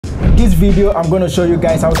In this video, I'm going to show you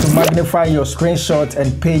guys how to magnify your screenshots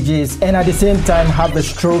and pages and at the same time have a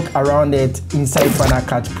stroke around it inside Final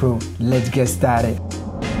Cut Pro. Let's get started.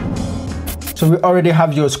 So we already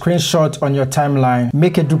have your screenshot on your timeline.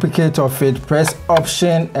 Make a duplicate of it, press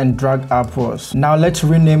Option and drag upwards. Now let's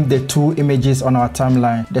rename the two images on our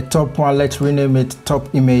timeline. The top one, let's rename it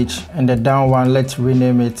top image, and the down one, let's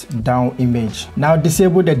rename it down image. Now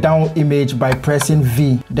disable the down image by pressing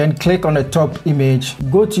V. Then click on the top image,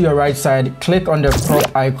 go to your right side, click on the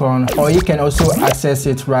crop icon, or you can also access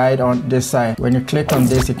it right on this side. When you click on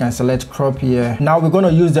this, you can select crop here. Now we're going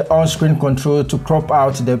to use the on-screen control to crop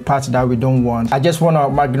out the part that we don't want. I just want to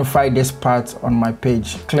magnify this part on my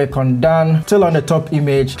page. Click on done. Still on the top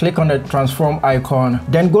image, click on the transform icon.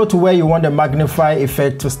 Then go to where you want the magnify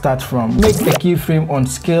effect to start from. Make a keyframe on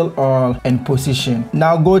scale all and position.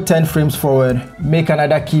 Now go 10 frames forward. Make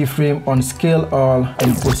another keyframe on scale all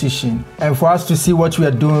and position. And for us to see what we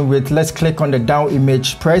are doing with, let's click on the down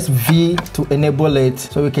image. Press V to enable it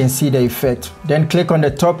so we can see the effect. Then click on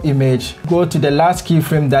the top image. Go to the last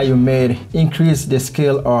keyframe that you made. Increase the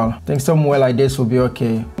scale all. I think somewhere like this will be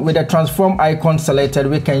okay. With the transform icon selected,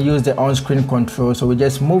 we can use the on-screen control, so we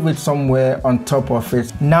just move it somewhere on top of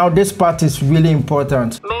it. Now this part is really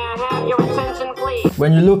important. May I have your attention, please?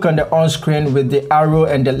 When you look on the on-screen with the arrow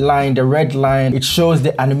and the line, the red line, it shows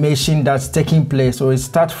the animation that's taking place. So it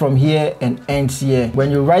starts from here and ends here. When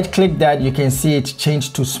you right click that, you can see it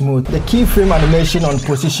change to smooth. The keyframe animation on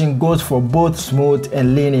position goes for both smooth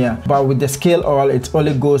and linear, but with the scale all, it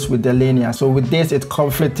only goes with the linear. So with this, it's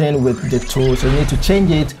conflicting with the tool, so you need to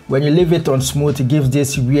change it. When you leave it on smooth, it gives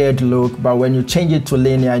this weird look, but when you change it to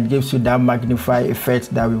linear, it gives you that magnify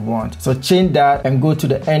effect that we want. So change that and go to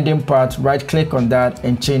the ending part, right click on that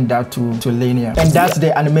and change that to linear. And that's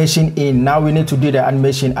the animation in. Now we need to do the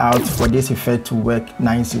animation out for this effect to work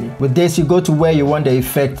nicely. With this, you go to where you want the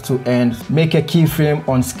effect to end. Make a keyframe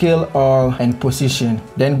on scale all and position.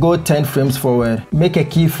 Then go 10 frames forward. Make a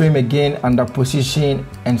keyframe again under position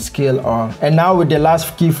and scale all. And now with the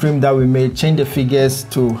last keyframe that we made, change the figures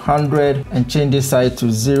to 100 and change this side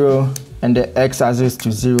to 0 and the x-axis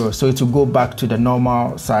to 0, so it will go back to the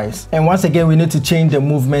normal size. And once again, we need to change the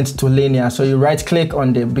movement to linear. So you right click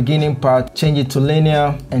on the beginning part, change it to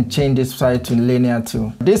linear, and change this side to linear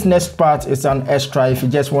too. This next part is an extra if you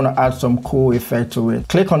just want to add some cool effect to it.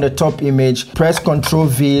 Click on the top image, press Ctrl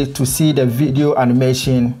V to see the video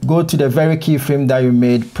animation. Go to the very keyframe that you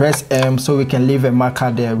made, press M so we can leave a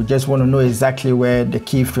marker there. We just want to know exactly where the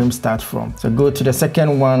keyframe starts from. So go to the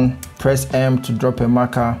second one, press M to drop a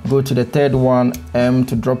marker. Go to the third one, M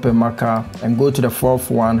to drop a marker, and go to the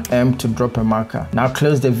fourth one, M to drop a marker. Now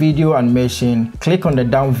close the video animation, click on the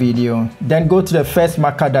down video, then go to the first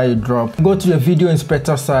marker that you drop. Go to the video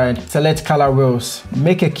inspector side, select color wheels,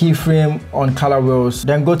 make a keyframe on color wheels,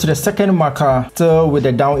 then go to the second marker, still with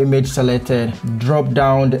the down image selected, drop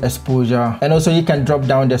down the exposure, and also you can drop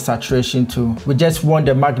down the saturation too. We just want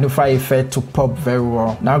the magnify effect to pop very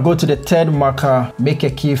well. Now go to the third marker, make a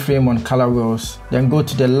keyframe on color wheels, then go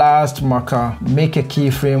to the last marker, make a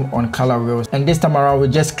keyframe on color wheels, and this time around we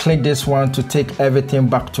just click this one to take everything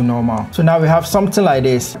back to normal. So now we have something like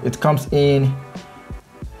this. It comes in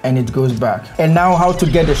and it goes back. And now how to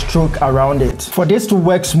get a stroke around it. For this to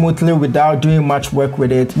work smoothly without doing much work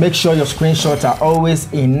with it, make sure your screenshots are always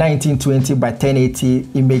in 1920 by 1080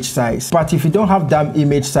 image size. But if you don't have that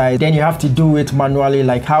image size, then you have to do it manually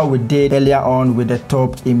like how we did earlier on with the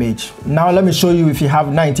top image. Now let me show you if you have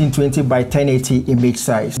 1920 by 1080 image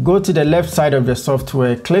size. Go to the left side of the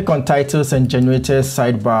software, click on titles and generators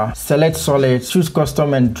sidebar, select solid, choose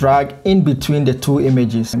custom and drag in between the two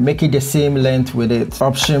images. Make it the same length with it.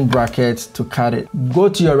 Option brackets to cut it. Go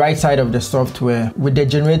to your right side of the software. With the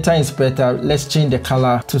generator inspector, let's change the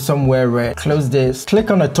color to somewhere red. Close this. Click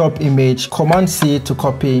on the top image, Command C to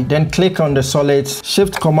copy, then click on the solids,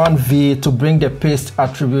 Shift Command V to bring the paste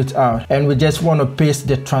attribute out. And we just want to paste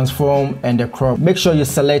the transform and the crop. Make sure you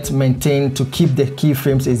select maintain to keep the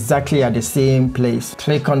keyframes exactly at the same place.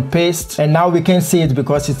 Click on paste, and now we can see it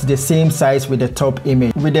because it's the same size with the top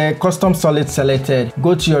image. With the custom solid selected,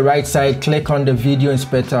 go to your right side, click on the video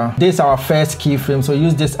inspector. This is our first keyframe, so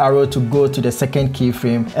use this arrow to go to the second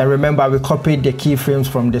keyframe. And remember, we copied the keyframes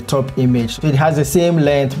from the top image, so it has the same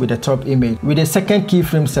length with the top image. With the second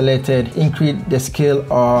keyframe selected, increase the scale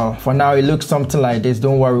all. For now it looks something like this.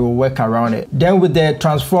 Don't worry, we'll work around it. Then with the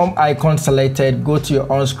transform icon selected, go to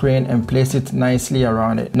your on screen and place it nicely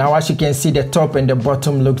around it. Now as you can see, the top and the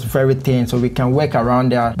bottom looks very thin, so we can work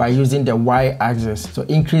around that by using the Y axis. So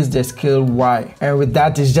increase the scale Y, and with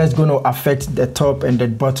that, it's just going to affect the top and the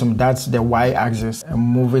bottom, that's the y-axis, and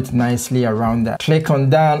move it nicely around that. Click on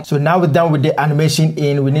that. So now we're done with the animation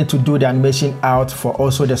in. We need to do the animation out for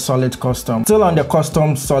also the solid custom. Still on the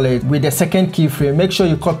custom solid, with the second keyframe, make sure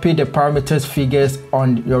you copy the parameters figures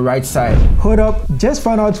on your right side. Hold up, just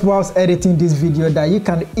found out whilst editing this video that you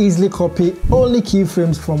can easily copy only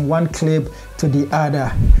keyframes from one clip to the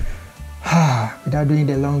other without doing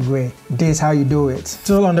the long way. This is how you do it.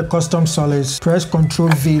 Still on the custom solids, press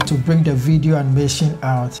Ctrl V to bring the video animation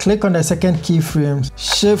out. Click on the second keyframe,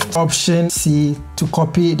 Shift Option C to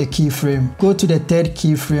copy the keyframe. Go to the third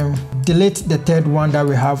keyframe, delete the third one that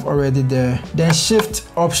we have already there. Then Shift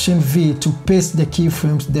Option V to paste the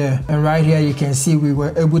keyframes there. And right here you can see we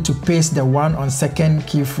were able to paste the one on second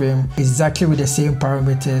keyframe exactly with the same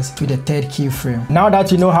parameters to the third keyframe. Now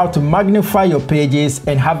that you know how to magnify your pages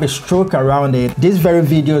and have a stroke around it, this very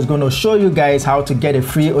video is going to show you guys how to get a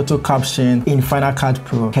free auto caption in Final Cut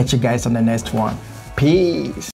Pro. Catch you guys on the next one. Peace.